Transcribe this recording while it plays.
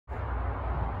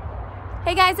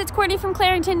Hey guys, it's Courtney from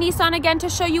Clarington Nissan again to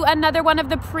show you another one of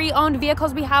the pre-owned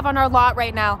vehicles we have on our lot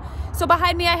right now. So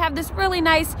behind me I have this really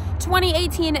nice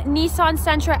 2018 Nissan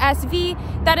Sentra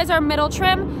SV. That is our middle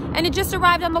trim, and it just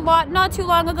arrived on the lot not too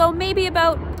long ago, maybe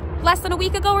about less than a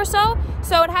week ago or so.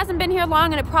 So it hasn't been here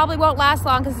long, and it probably won't last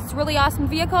long because it's a really awesome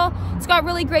vehicle. It's got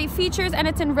really great features and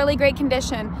it's in really great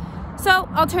condition. So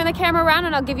I'll turn the camera around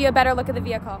and I'll give you a better look at the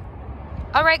vehicle.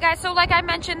 All right guys, so like I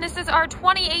mentioned, this is our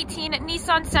 2018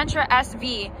 Nissan Sentra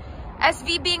SV.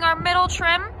 SV being our middle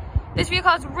trim. This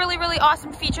vehicle has really, really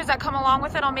awesome features that come along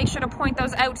with it. I'll make sure to point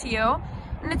those out to you.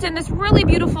 And it's in this really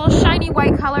beautiful shiny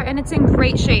white color, and it's in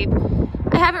great shape.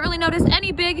 I haven't really noticed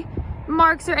any big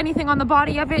marks or anything on the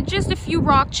body of it, just a few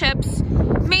rock chips,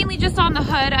 mainly just on the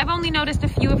hood. I've only noticed a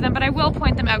few of them, but I will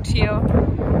point them out to you.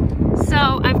 So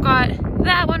I've got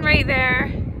that one right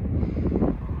there.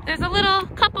 There's a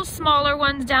couple smaller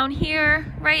ones down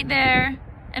here, right there,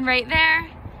 and right there.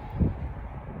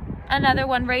 Another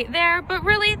one right there, but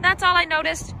really that's all I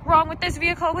noticed wrong with this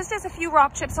vehicle was just a few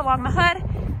rock chips along the hood.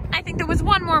 I think there was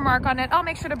one more mark on it. I'll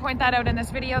make sure to point that out in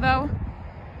this video though.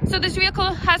 So this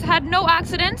vehicle has had no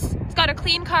accidents. It's got a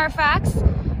clean Carfax.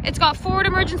 It's got forward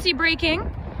emergency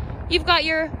braking. You've got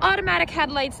your automatic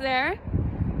headlights there.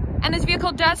 And this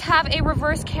vehicle does have a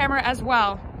reverse camera as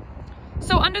well.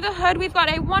 So under the hood, we've got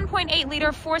a 1.8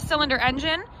 liter 4-cylinder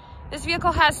engine. This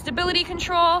vehicle has stability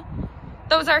control.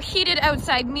 Those are heated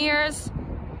outside mirrors.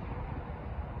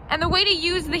 And the way to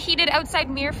use the heated outside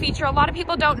mirror feature, a lot of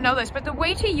people don't know this, but the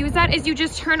way to use that is you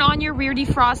just turn on your rear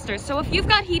defroster. So if you've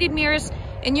got heated mirrors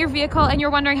in your vehicle and you're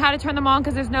wondering how to turn them on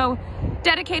because there's no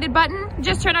dedicated button,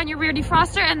 just turn on your rear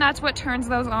defroster and that's what turns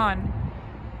those on.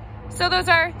 So those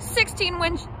are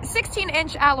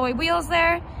 16-inch alloy wheels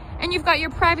there. And you've got your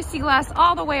privacy glass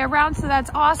all the way around, so that's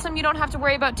awesome. You don't have to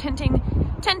worry about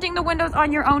tinting the windows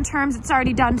on your own terms. It's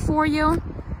already done for you.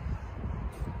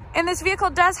 And this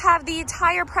vehicle does have the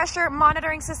tire pressure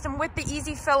monitoring system with the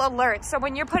easy fill alert. So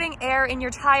when you're putting air in your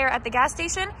tire at the gas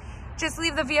station, just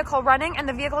leave the vehicle running and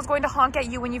the vehicle is going to honk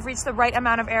at you when you've reached the right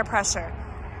amount of air pressure,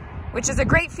 which is a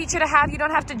great feature to have. You don't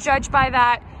have to judge by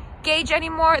that gauge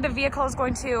anymore. The vehicle is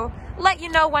going to let you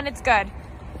know when it's good.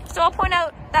 So I'll point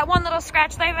out that one little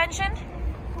scratch that I mentioned,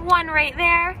 one right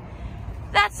there.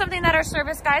 That's something that our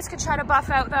service guys could try to buff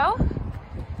out though.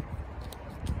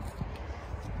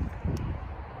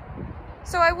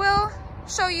 So I will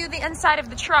show you the inside of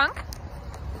the trunk,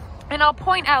 and I'll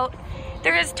point out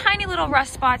there is tiny little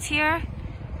rust spots here,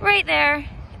 right there,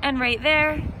 and right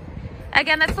there.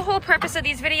 Again, that's the whole purpose of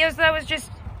these videos though, is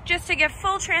just to give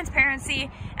full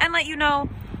transparency and let you know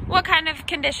what kind of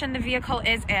condition the vehicle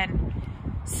is in.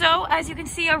 So as you can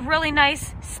see, a really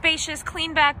nice, spacious,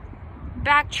 clean back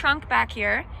trunk back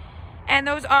here. And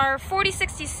those are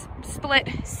 40-60 split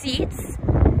seats.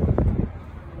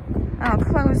 I'll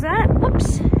close that.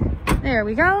 Whoops. There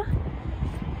we go.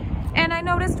 And I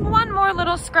noticed one more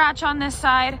little scratch on this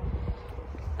side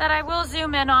that I will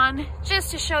zoom in on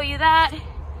just to show you that.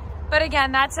 But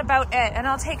again, that's about it. And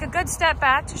I'll take a good step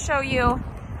back to show you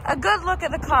a good look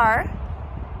at the car.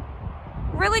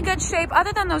 Really good shape.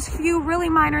 Other than those few really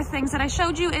minor things that I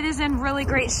showed you, it is in really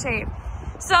great shape.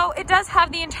 So it does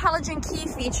have the intelligent key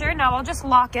feature. Now I'll just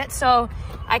lock it so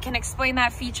I can explain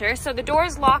that feature. So the door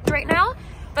is locked right now,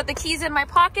 but the key's in my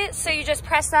pocket. So you just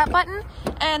press that button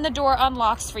and the door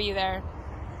unlocks for you there.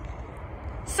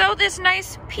 So this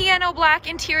nice piano black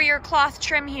interior cloth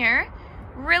trim here,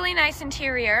 really nice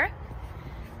interior.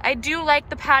 I do like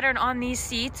the pattern on these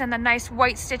seats and the nice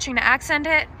white stitching to accent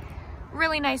it.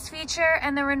 Really nice feature,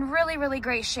 and they're in really, really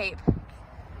great shape.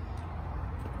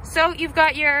 So you've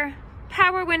got your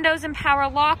power windows and power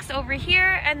locks over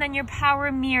here, and then your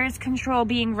power mirrors control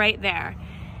being right there.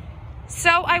 So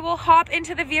I will hop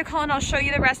into the vehicle and I'll show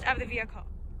you the rest of the vehicle.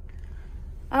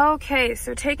 Okay,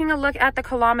 so taking a look at the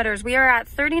kilometers, we are at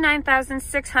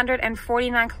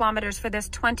 39,649 kilometers for this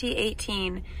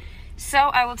 2018. So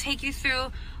I will take you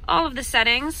through all of the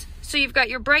settings. So you've got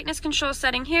your brightness control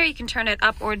setting here. You can turn it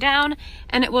up or down,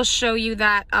 and it will show you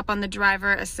that up on the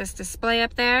driver assist display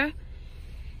up there.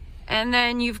 And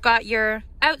then you've got your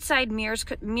outside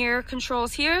mirror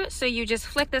controls here. So you just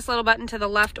flick this little button to the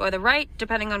left or the right,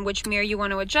 depending on which mirror you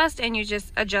want to adjust, and you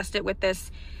just adjust it with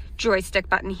this joystick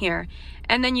button here.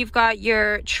 And then you've got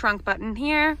your trunk button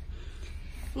here.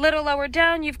 Little lower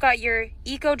down, you've got your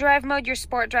eco drive mode, your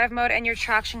sport drive mode, and your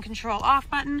traction control off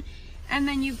button. And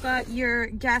then you've got your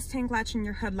gas tank latch and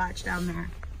your hood latch down there.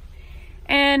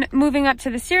 And moving up to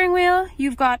the steering wheel,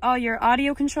 you've got all your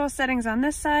audio control settings on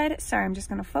this side. Sorry, I'm just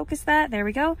gonna focus that. There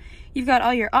we go. You've got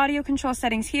all your audio control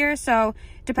settings here. So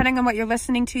depending on what you're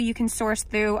listening to, you can source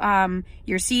through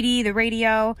your CD, the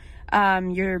radio,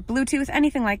 your Bluetooth,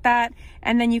 anything like that.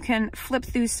 And then you can flip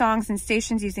through songs and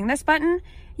stations using this button.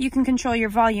 You can control your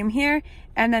volume here,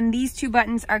 and then these two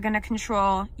buttons are going to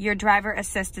control your driver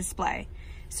assist display.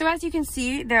 So as you can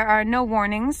see, there are no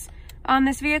warnings on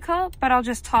this vehicle, but I'll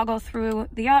just toggle through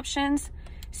the options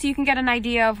so you can get an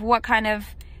idea of what kind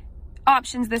of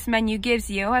options this menu gives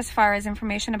you as far as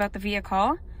information about the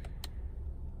vehicle.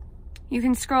 You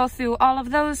can scroll through all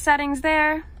of those settings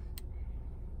there,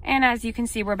 and as you can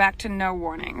see, we're back to no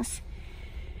warnings.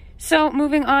 So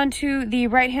moving on to the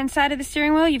right-hand side of the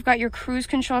steering wheel, you've got your cruise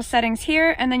control settings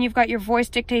here, and then you've got your voice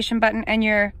dictation button and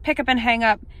your pick up and hang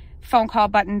up phone call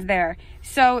buttons there.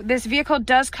 So this vehicle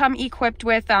does come equipped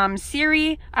with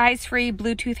Siri, eyes-free,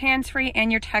 Bluetooth hands-free,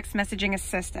 and your text messaging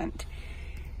assistant.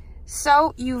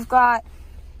 So you've got,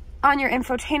 on your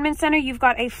infotainment center, you've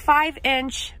got a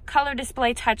 5-inch color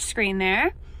display touchscreen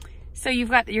there. So you've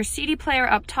got your CD player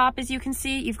up top, as you can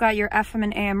see. You've got your FM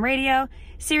and AM radio,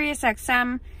 Sirius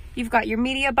XM. You've got your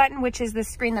media button, which is the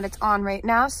screen that it's on right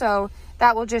now. So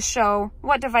that will just show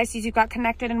what devices you've got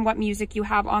connected and what music you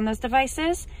have on those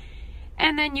devices.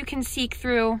 And then you can seek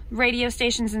through radio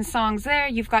stations and songs there.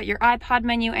 You've got your iPod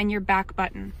menu and your back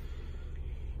button.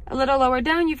 A little lower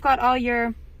down, you've got all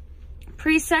your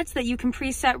presets that you can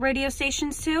preset radio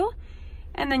stations to.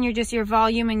 And then just your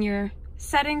volume and your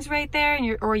settings right there, and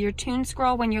your tune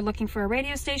scroll when you're looking for a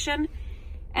radio station.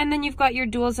 And then you've got your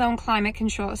dual zone climate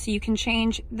control, so you can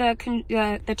change the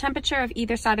temperature of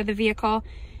either side of the vehicle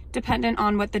dependent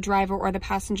on what the driver or the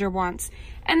passenger wants.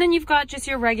 And then you've got just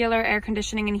your regular air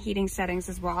conditioning and heating settings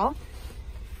as well.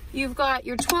 You've got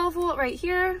your 12 volt right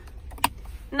here.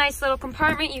 Nice little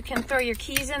compartment. You can throw your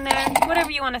keys in there,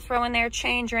 whatever you want to throw in there,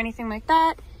 change or anything like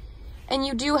that. And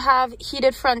you do have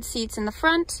heated front seats in the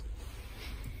front.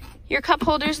 Your cup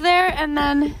holders there, and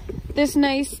then this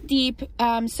nice deep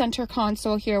center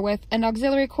console here with an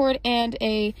auxiliary cord and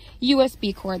a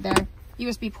USB cord there,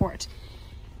 USB port.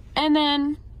 And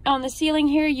then on the ceiling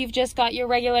here, you've just got your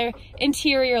regular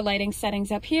interior lighting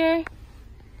settings up here.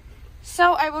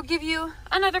 So I will give you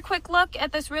another quick look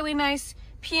at this really nice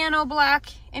piano black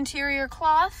interior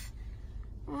cloth.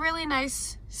 Really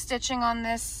nice stitching on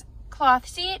this cloth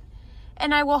seat.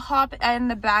 And I will hop in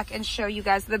the back and show you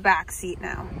guys the back seat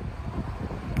now.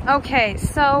 Okay,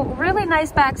 so really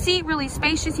nice back seat, really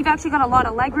spacious. You've actually got a lot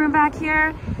of legroom back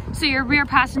here, so your rear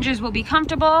passengers will be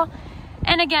comfortable.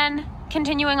 And again,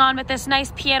 continuing on with this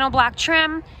nice piano black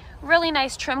trim, really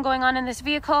nice trim going on in this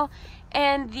vehicle.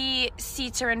 And the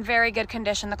seats are in very good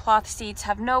condition. The cloth seats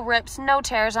have no rips, no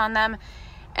tears on them.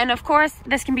 And of course,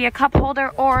 this can be a cup holder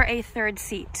or a third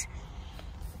seat.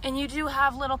 And you do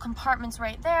have little compartments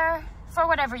right there for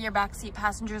whatever your back seat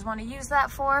passengers want to use that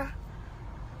for.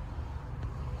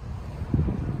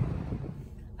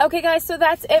 Okay guys, so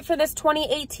that's it for this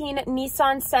 2018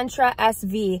 Nissan Sentra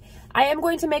SV. I am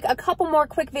going to make a couple more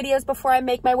quick videos before I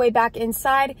make my way back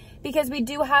inside, because we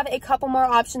do have a couple more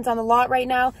options on the lot right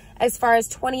now as far as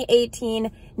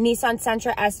 2018 Nissan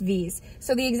Sentra SVs.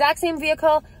 So the exact same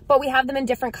vehicle, but we have them in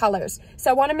different colors. So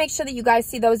I want to make sure that you guys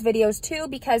see those videos too,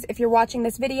 because if you're watching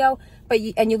this video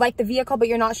and you like the vehicle but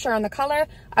you're not sure on the color,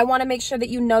 I want to make sure that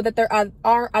you know that there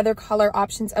are other color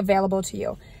options available to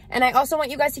you. And I also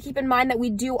want you guys to keep in mind that we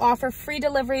do offer free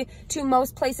delivery to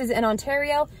most places in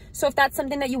Ontario. So if that's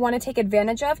something that you want to take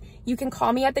advantage of, you can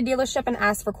call me at the dealership and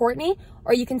ask for Courtney,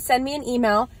 or you can send me an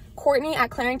email,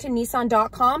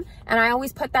 Courtney@ClarringtonNissan.com. And I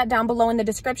always put that down below in the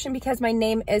description because my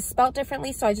name is spelt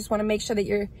differently. So I just want to make sure that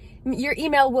your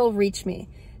email will reach me.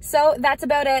 So that's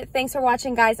about it. Thanks for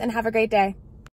watching, guys, and have a great day.